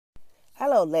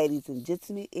Hello, ladies and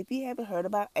gentlemen. If you haven't heard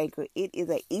about Anchor, it is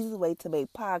an easy way to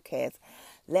make podcasts.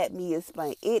 Let me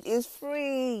explain. It is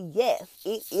free. Yes,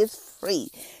 it is free.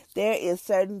 There is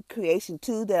certain creation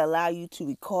tools that allow you to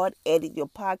record, edit your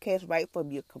podcast right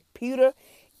from your computer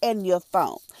and your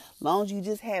phone. As long as you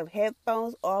just have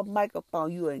headphones or a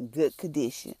microphone, you are in good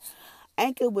condition.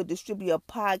 Anchor will distribute your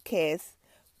podcast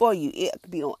for you. It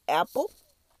could be on Apple.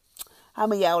 How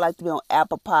many of y'all would like to be on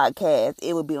Apple Podcasts?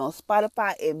 It would be on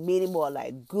Spotify and many more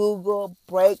like Google,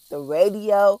 Break, the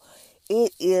radio.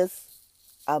 It is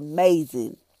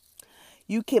amazing.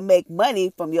 You can make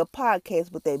money from your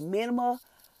podcast with a minimum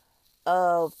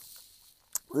of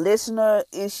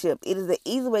listenership. It is an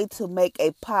easy way to make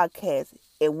a podcast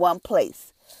in one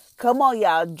place. Come on,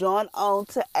 y'all. Join on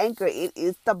to Anchor. It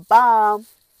is the bomb.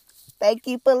 Thank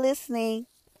you for listening.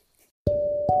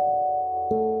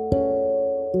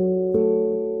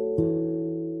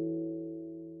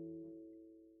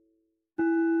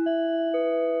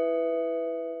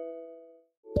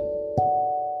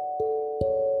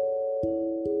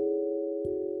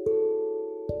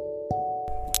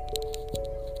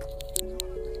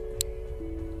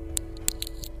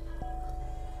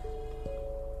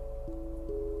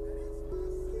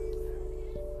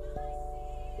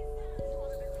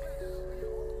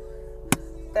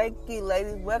 Thank you,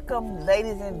 ladies. Welcome,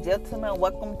 ladies and gentlemen.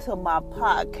 Welcome to my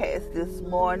podcast this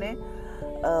morning.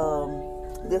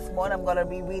 This morning I'm going to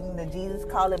be reading the Jesus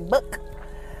Calling book.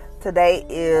 Today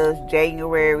is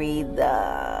January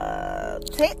the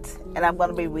 10th, and I'm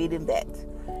going to be reading that.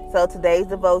 So today's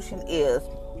devotion is,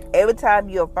 every time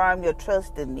you affirm your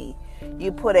trust in me,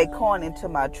 you put a coin into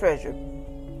my treasure.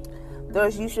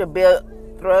 Thus you build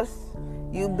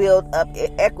up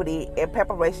equity in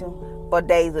preparation for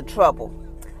days of trouble.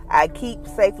 I keep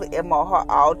safely in my heart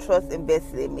all trust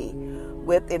invested in me,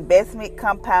 with investment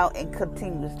compound and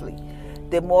continuously.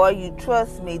 The more you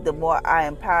trust me, the more I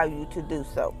empower you to do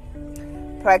so.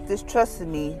 Practice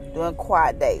trusting me during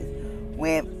quiet days,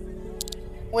 when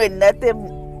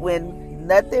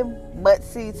nothing much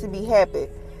seems to be happening.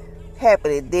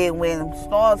 Then when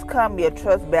storms come, your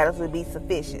trust battles will be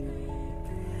sufficient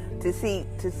to see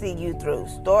you through.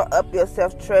 Store up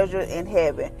yourself treasure in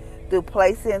heaven through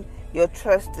placing your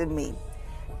trust in me.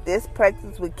 This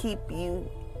practice will keep you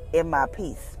in my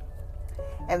peace.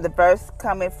 And the verse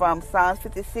coming from Psalms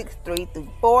 56,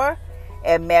 3-4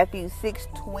 and Matthew 6,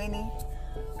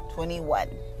 20-21.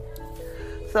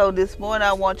 So this morning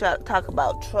I want y'all to talk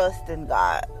about trust in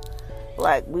God.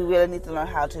 Like, we really need to learn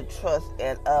how to trust.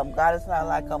 And God is not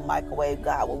like a microwave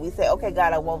God. When we say, okay,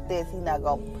 God, I want this, He's not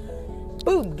going to,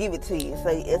 boom, give it to you. So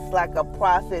it's like a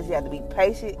process. You have to be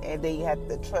patient, and then you have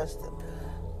to trust Him.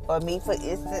 For me, for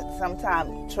instance,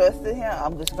 sometimes trusting Him,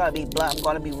 I'm just going to be blunt. I'm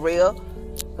going to be real,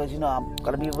 because, I'm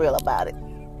going to be real about it.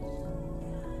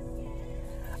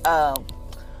 I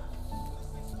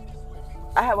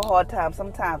have a hard time.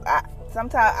 Sometimes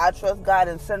I trust God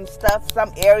in certain stuff,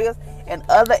 some areas, and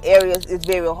other areas it's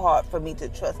very hard for me to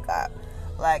trust God.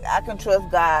 Like, I can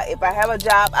trust God. If I have a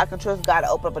job, I can trust God to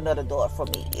open up another door for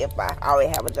me if I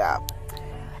already have a job.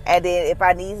 And then if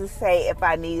I needed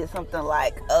something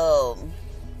like,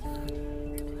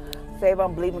 say if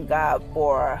I'm believing God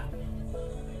for,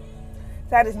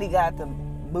 so I just need God to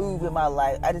move in my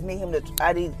life. I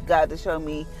need God to show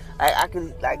me, I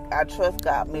trust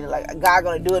God, meaning like God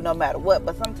gonna do it no matter what.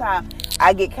 But sometimes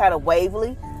I get kind of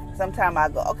wavery. Sometimes I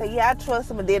go, okay, yeah, I trust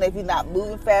Him, and then if He's not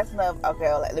moving fast enough,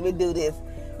 okay, let me do this,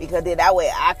 because then that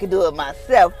way I can do it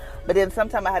myself. But then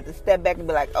sometimes I have to step back and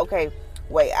be like, okay,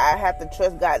 wait, I have to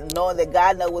trust God, knowing that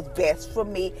God knows what's best for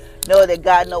me, knowing that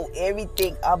God knows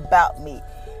everything about me.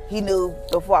 He knew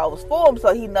before I was formed,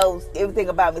 so He knows everything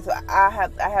about me. So I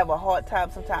have a hard time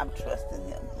sometimes trusting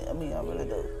Him. I mean, I really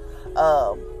do.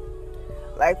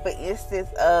 Like, for instance,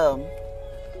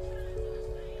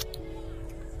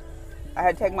 I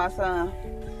had to take my son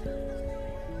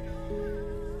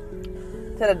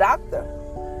to the doctor.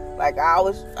 Like, I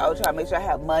always try to make sure I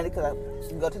have money, because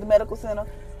I go to the medical center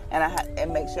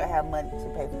and make sure I have money to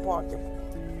pay for parking.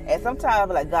 And sometimes I'm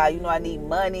like, God, I need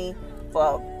money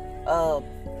for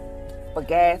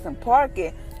gas and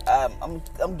parking. I'm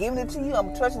giving it to you.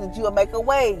 I'm trusting that you will make a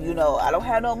way. I don't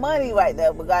have no money right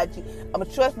now, but God, I'm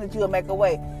trusting that you will make a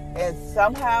way. And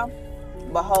somehow,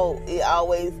 behold, it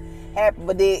always happens.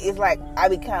 But then it's like, I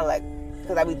be kind of like,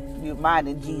 because I be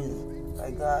reminding Jesus,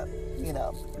 like, God,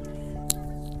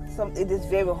 it is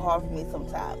very hard for me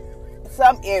sometimes.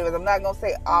 Some areas, I'm not going to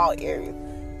say all areas,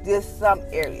 just some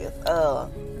areas.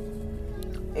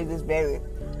 It is very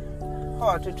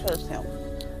hard to trust Him.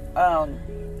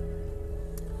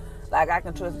 Like, I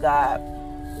can trust God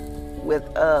with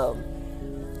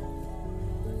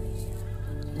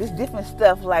this different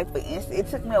stuff. Like, for instance, it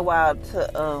took me a while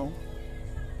to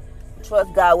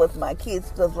trust God with my kids,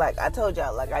 because like I told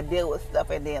y'all, like I deal with stuff,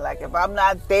 and then like if I'm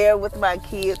not there with my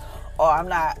kids, or I'm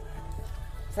not,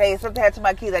 say if something happened to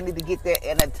my kids, I need to get there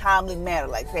in a timely manner.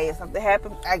 Like say if something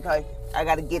happened, I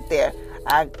got to get there.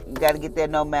 I got to get there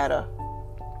no matter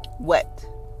what.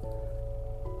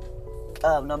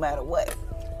 No matter what,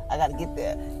 I got to get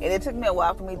there. And it took me a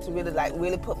while for me to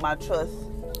really put my trust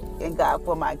in God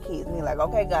for my kids. And He's like,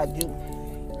 okay, God,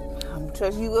 I'm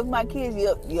trust you with my kids.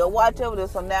 You'll watch over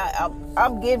this. So now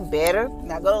I'm getting better.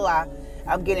 Not gonna lie,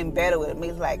 I'm getting better with it. It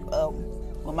means like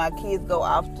when my kids go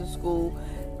off to school,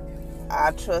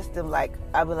 I trust them. Like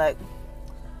I be like,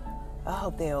 I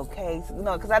hope they're okay. So,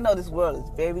 because I know this world is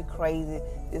very crazy.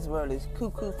 This world is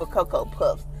cuckoo for Cocoa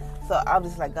Puffs. So I'm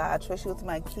just like, God, I trust you with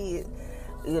my kids.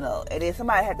 And then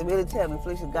somebody had to really tell me,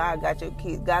 Felicia, God got your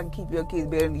kids. God can keep your kids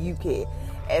better than you can.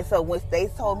 And so once they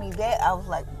told me that, I was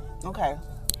like, okay.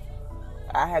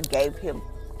 I had gave God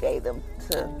to them.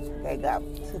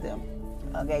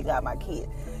 Gave God my kids.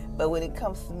 But when it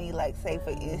comes to me, like say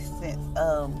for instance,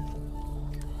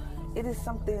 it is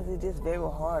some things that's just very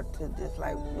hard to just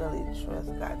like really trust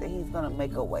God that He's gonna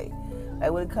make a way.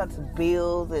 Like when it comes to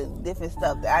bills and different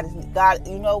stuff, that I just God,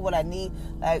 what I need,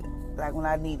 like when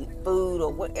I needed food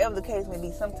or whatever the case may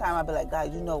be. Sometimes I'll be like,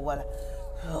 God,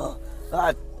 God,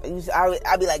 I'll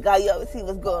be like, God, you ever see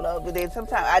what's going on? But then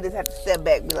sometimes I just have to step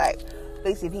back and be like,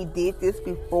 please, if He did this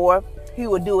before, He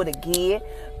will do it again.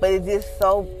 But it's just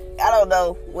so, I don't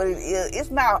know what it is.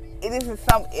 It is in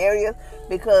some areas,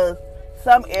 because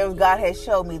some areas God has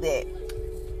shown me that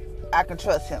I can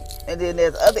trust Him. And then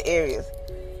there's other areas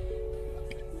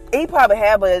He probably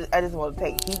have, but I just want to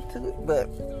take heed to it. But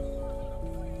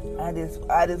I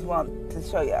just want to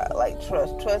show y'all, like,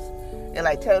 trust, and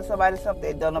like telling somebody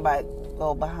something, don't nobody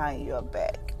go behind your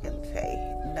back and say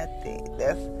nothing.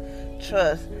 That's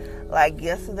trust. Like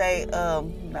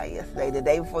the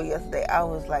day before yesterday, I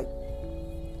was like,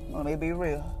 let me be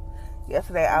real.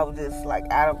 Yesterday I was just like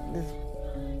out of this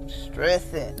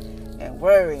stressing and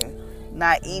worrying,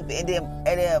 not even. And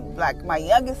then like my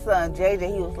youngest son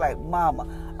JJ, he was like, Mama,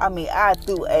 I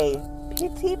threw a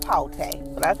pity party.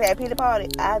 When I say a pity party,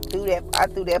 I threw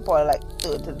that party, like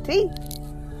threw it to the T.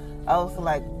 I was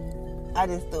like, I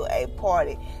just threw a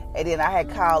party. And then I had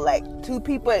called like 2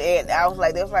 people, and I was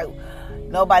like,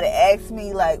 nobody asked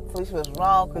me like, Felicia, what's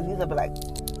wrong? Because usually be like,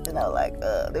 they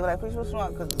were like, Felicia, what's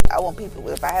wrong? Because I want people,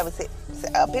 if I have a pity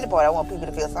party, I want people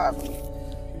to feel sorry for me.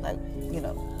 Like,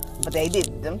 but they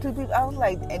didn't. Them 2 people, I was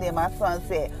like, and then my son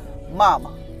said,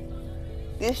 Mama,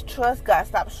 this trust God,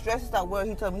 stop stressing, stop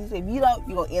worrying. He told me, he said, if you don't,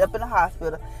 you're going to end up in the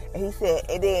hospital. And he said,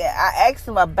 and then I asked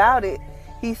him about it.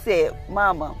 He said,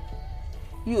 Mama,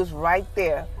 you was right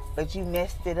there, but you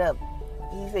messed it up.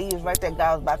 He said, you was right there,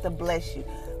 God was about to bless you.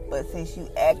 But since you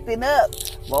acting up,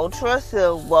 won't trust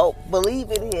Him, won't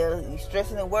believe in Him, you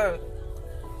stressing and worrying,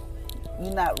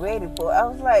 you're not ready for it. I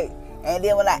was like, and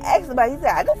then when I asked him about it, he said,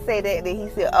 I didn't say that. And then he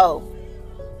said, oh,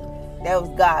 that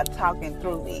was God talking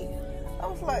through me. I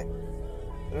was like,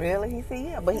 really? He said,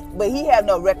 yeah. But he had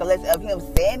no recollection of him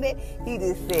saying it. He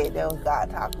just said that was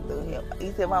God talking through him.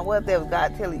 He said, Mom, what if that was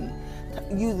God telling you,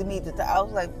 using me to talk? I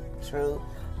was like, true.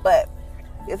 But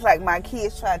it's like my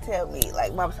kids try to tell me,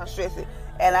 like, Mama, stop stressing.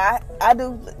 And I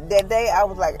do, that day I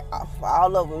was like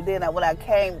all over. Then when I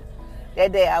came,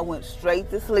 that day I went straight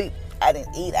to sleep. I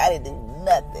didn't eat. I didn't do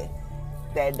nothing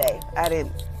that day. I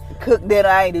didn't cook dinner.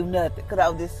 I didn't do nothing because I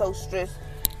was just so stressed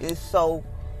and so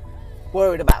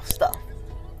worried about stuff.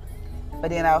 But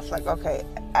then I was like, okay,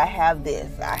 I have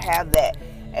this. I have that.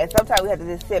 And sometimes we have to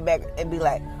just sit back and be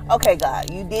like, okay,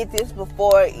 God, you did this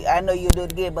before. I know you'll do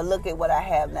it again, but look at what I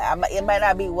have now. It might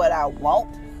not be what I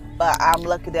want, but I'm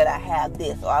lucky that I have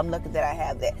this, or I'm lucky that I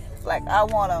have that. Like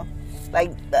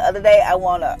the other day, I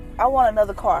want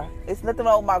another car. It's nothing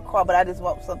wrong with my car, but I just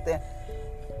want something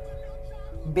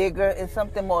bigger and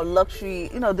something more luxury.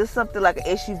 Just something like an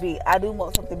SUV. I do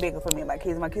want something bigger for me and my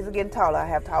kids. My kids are getting taller. I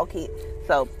have tall kids,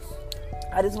 so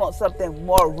I just want something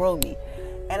more roomy.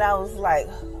 And I was like,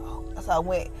 so I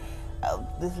went,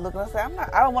 just looking. I said,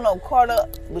 I don't want no car,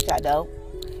 which I don't.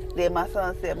 Then my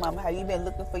son said, Mama, have you been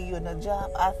looking for you another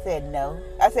job? I said, no.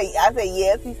 I said,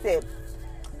 yes. He said,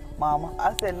 Mama.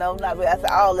 I said, no, not really. I said,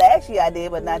 last year I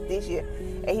did, but not this year.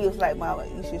 And he was like, Mama,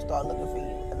 you should start looking for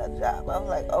you another job. I was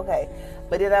like, okay.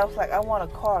 But then I was like, I want a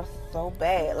car so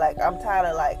bad. Like, I'm tired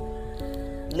of, like,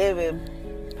 living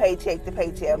paycheck to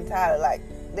paycheck. I'm tired of, like,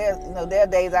 there are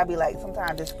days I be like,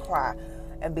 sometimes just cry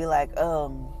and be like, I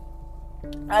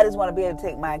just want to be able to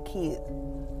take my kids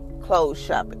clothes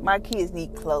shopping. My kids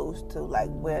need clothes too, like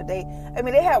where they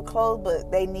have clothes, but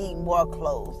they need more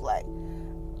clothes. Like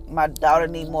my daughter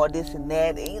need more this and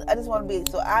that. And I just want to be,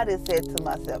 so I just said to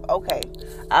myself, okay,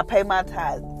 I pay my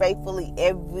tithes faithfully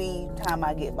every time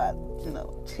I get my,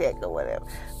 check or whatever.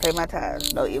 Pay my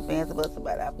tithes. No ifs, ands, or buts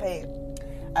about it. I pay it.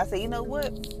 I said, you know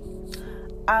what?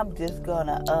 I'm just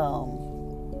gonna,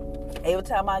 every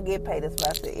time I get paid, that's what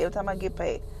I said. Every time I get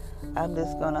paid, I'm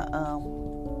just gonna,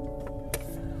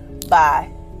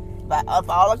 buy. If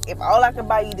all I can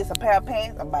buy you just a pair of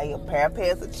pants, I'm buy you a pair of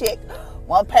pants, a check,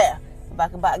 one pair. If I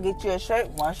can get you a shirt,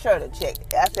 one shirt, a check.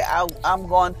 I said I'm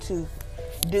going to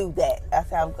do that. I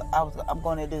said I'm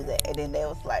going to do that. And then they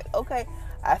was like, okay.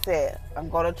 I said I'm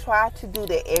going to try to do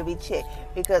that every check,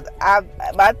 because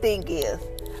my thing is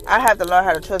I have to learn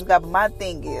how to trust God. But my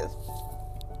thing is,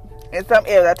 in some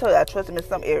areas, I told you I trust Him in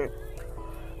some areas,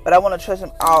 but I want to trust Him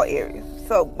in all areas.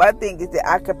 So my thing is that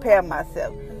I compare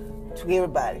myself to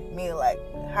everybody. Meaning, like,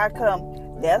 how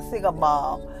come they're a single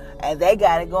mom and they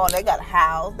got it going? They got a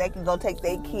house. They can go take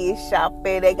their kids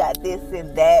shopping. They got this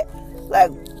and that. Like,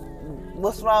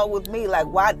 what's wrong with me? Like,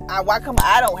 why come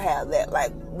I don't have that?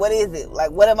 Like, what is it?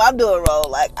 Like, what am I doing wrong?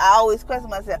 Like, I always question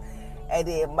myself. And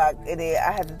then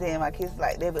I have to tell my kids,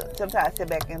 like, sometimes I sit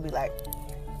back and be like,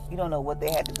 you don't know what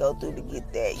they had to go through to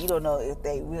get that. You don't know if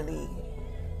they really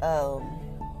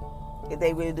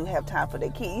do have time for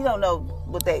their kids. You don't know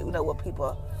what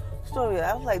people's story is.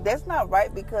 I was like, that's not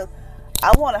right, because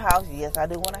I want a house. Yes, I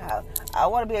do want a house. I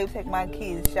want to be able to take my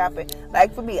kids shopping.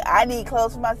 Like, for me, I need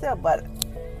clothes for myself, but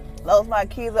as long as my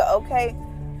kids are okay,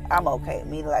 I'm okay.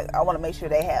 Meaning, like, I want to make sure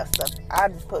they have stuff. I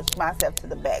just push myself to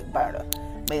the back burner.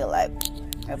 Meaning, like,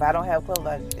 if I don't have clothes,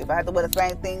 like, if I have to wear the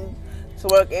same thing to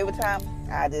work every time,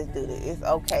 I just do it. It's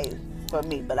okay for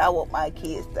me, but I want my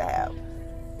kids to have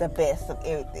the best of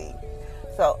everything.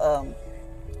 So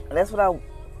that's what I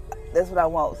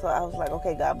want. So I was like,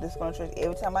 okay, God, I'm just gonna trust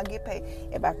every time I get paid.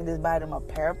 If I can just buy them a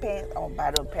pair of pants, I'm gonna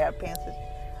buy them a pair of pants,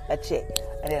 a check.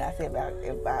 And then I said,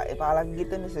 if all I can get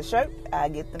them is a shirt, I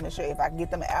get them a shirt. If I can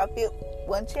get them an outfit,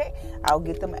 one check, I'll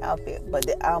get them an outfit. But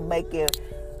I'll make it.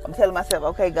 I'm telling myself,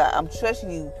 okay, God, I'm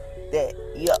trusting you that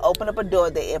you'll open up a door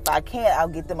that if I can, I'll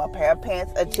get them a pair of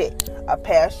pants, a check,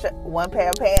 one pair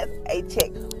of pants, a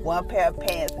check, one pair of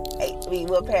pants,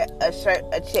 a shirt,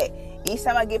 a check. Each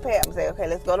time I get paid, I'm going to say, okay,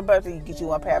 let's go to Burger King, get you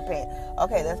one pair of pants.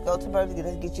 Okay, let's go to Burger King,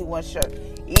 let's get you one shirt.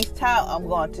 Each time I'm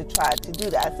going to try to do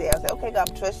that. I say, okay, God,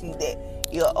 I'm trusting you that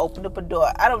you'll open up a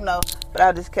door. I don't know, but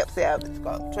I just kept saying, I'm just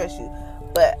going to trust you.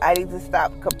 But I need to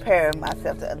stop comparing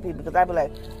myself to other people, because I be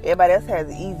like, everybody else has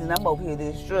it easy and I'm over here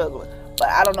just struggling. But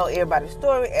I don't know everybody's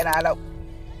story, and I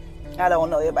don't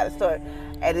know everybody's story.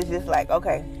 And it's just like,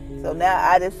 okay. So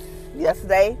now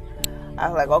yesterday, I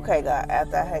was like, okay, God,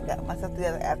 after I had got myself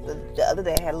together, after the other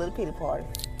day I had a little pity party.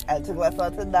 I took my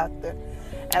son to the doctor,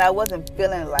 and I wasn't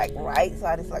feeling like right. So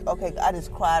I just like, okay, I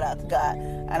just cried out to God.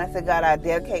 And I said, God, I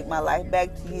dedicate my life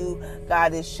back to you.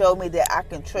 God, just show me that I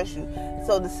can trust you.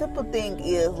 So the simple thing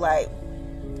is, like,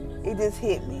 it just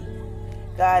hit me.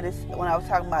 God, when I was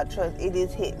talking about trust, it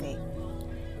just hit me.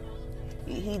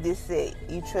 He just said,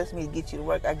 you trust me to get you to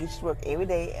work. I get you to work every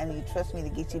day, and you trust me to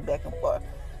get you back and forth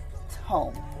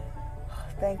home.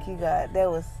 Thank you, God.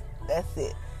 That's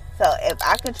it. So if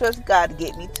I can trust God to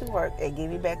get me to work and get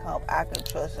me back home, I can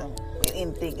trust Him with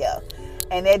anything else.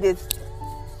 And that just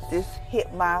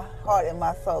hit my heart and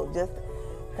my soul, just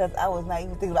because I was not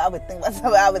even thinking about it. I would think about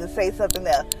something, I would say something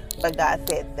else, but God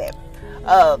said that.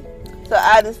 So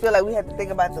I just feel like we have to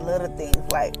think about the little things,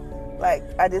 like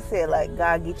I just said, like,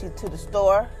 God get you to the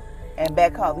store and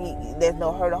back home. There's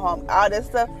no hurt or harm. All that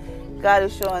stuff, God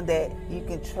is showing that you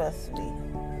can trust me.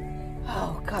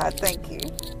 Oh, God, thank you.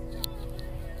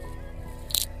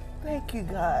 Thank you,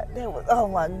 God. Oh,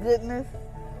 my goodness.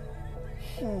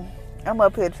 I'm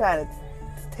up here trying to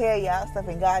tell y'all stuff,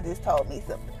 and God just told me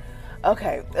something.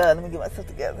 Okay, let me get myself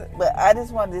together. But I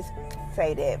just wanted to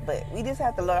say that. But we just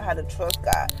have to learn how to trust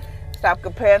God. Stop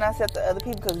comparing ourselves to other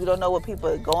people, because we don't know what people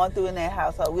are going through in their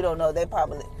household. We don't know. They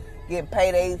probably getting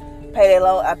pay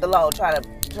loan after loan, try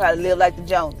to live like the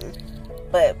Joneses.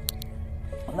 But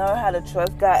learn how to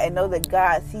trust God and know that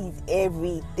God sees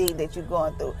everything that you're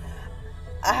going through.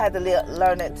 I had to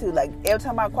learn that too. Like, every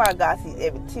time I cry, God sees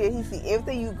every tear. He sees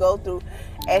everything you go through,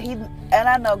 and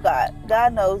I know God.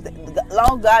 God knows that.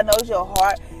 Long God knows your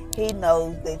heart. He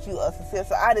knows that you are sincere.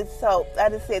 So I just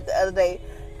said the other day,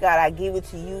 God, I give it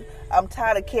to you. I'm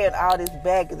tired of carrying all this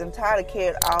baggage. I'm tired of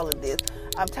carrying all of this.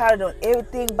 I'm tired of doing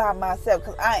everything by myself,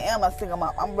 because I am a single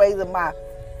mom. I'm raising my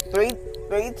three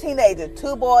teenagers,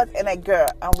 2 boys and a girl.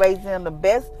 I'm raising them the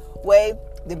best way,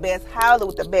 the best house,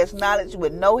 with the best knowledge,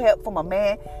 with no help from a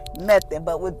man, nothing,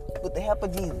 but with the help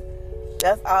of Jesus.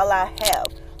 That's all I have.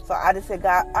 So So I just said,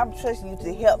 God, I'm trusting you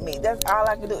to help me. That's all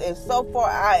I can do. And so far,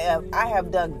 I have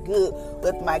done good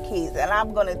with my kids. And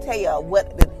I'm going to tell you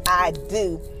what did I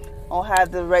do on how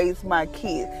to raise my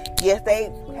kids. Yes,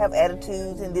 they have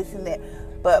attitudes and this and that,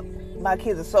 but my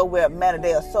kids are so well mannered.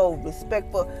 They are so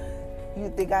respectful. You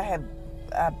think I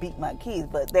beat my kids,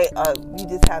 but they are. You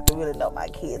just have to really know my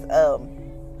kids.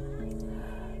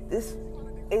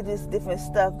 It is different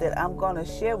stuff that I'm gonna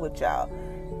share with y'all.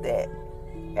 That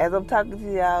as I'm talking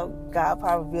to y'all, God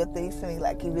probably revealed things to me,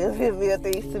 like He will reveal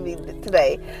things to me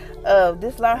today.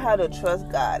 Just learn how to trust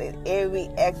God in every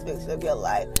aspect of your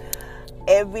life.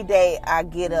 Every day I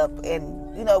get up,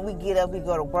 and we get up, we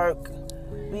go to work,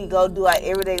 we go do our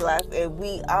everyday life, and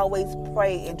we always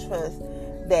pray and trust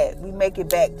that we make it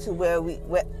back to where we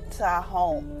went to our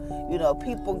home.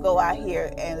 People go out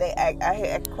here and they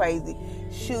act crazy,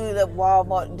 shooting up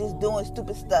Walmart, just doing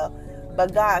stupid stuff.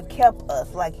 But God kept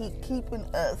us, like He keeping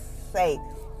us safe.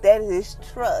 That is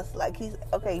trust. Like He's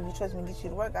okay. You trust me to get you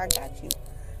to work, I got you.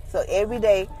 So every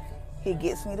day He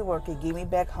gets me to work, He get me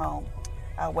back home.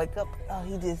 I wake up,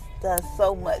 He just does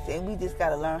so much, and we just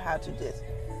gotta learn how to just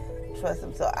trust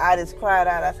Him. So I just cried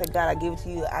out. I said, God, I give it to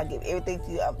you. I give everything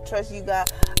to you. I trust you, God.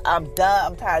 I'm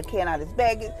done. I'm tired of carrying out this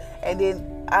baggage. And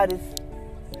then I just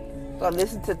go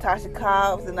listen to Tasha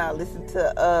Cobbs, and I listen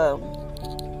to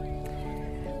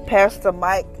Pastor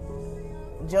Mike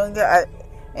Jr.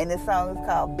 And this song is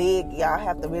called Big. Y'all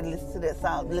have to really listen to that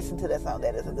song. Listen to that song.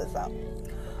 That is a good song.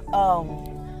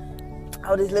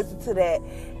 I'll just listen to that,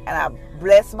 and I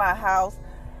bless my house.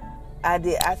 I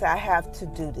did. I said, I have to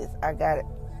do this. I got it.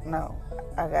 No,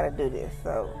 I got to do this.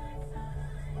 So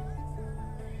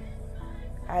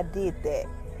I did that,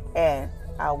 and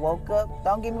I woke up.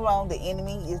 Don't get me wrong. The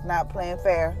enemy is not playing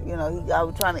fair. He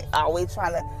always trying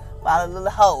to find a little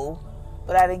hole,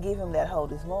 but I didn't give him that hole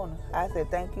this morning. I said,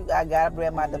 thank you. I got to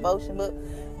read my devotion book,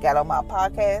 got on my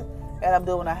podcast, and I'm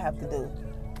doing what I have to do.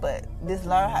 But just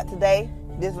learn how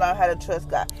to trust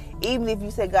God. Even if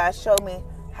you say, God, show me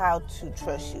how to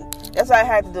trust you. That's what I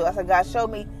had to do. I said, God, show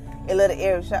me a little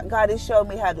area. God, just show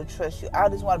me how to trust you. I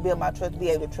just want to build my trust, be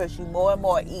able to trust you more and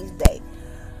more each day.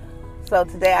 So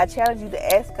today I challenge you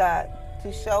to ask God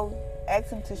ask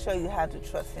Him to show you how to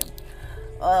trust Him.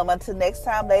 Until next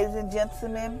time, ladies and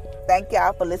gentlemen, thank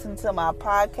y'all for listening to my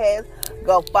podcast.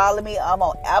 Go follow me. I'm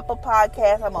on Apple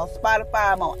Podcasts. I'm on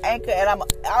Spotify. I'm on Anchor, and I'm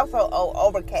also on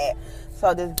Overcast.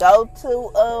 So just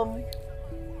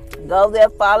go there,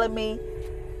 follow me,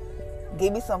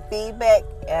 give me some feedback,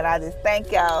 and I just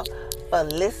thank y'all for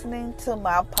listening to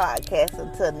my podcast.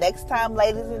 Until next time,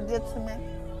 ladies and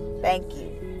gentlemen, thank you.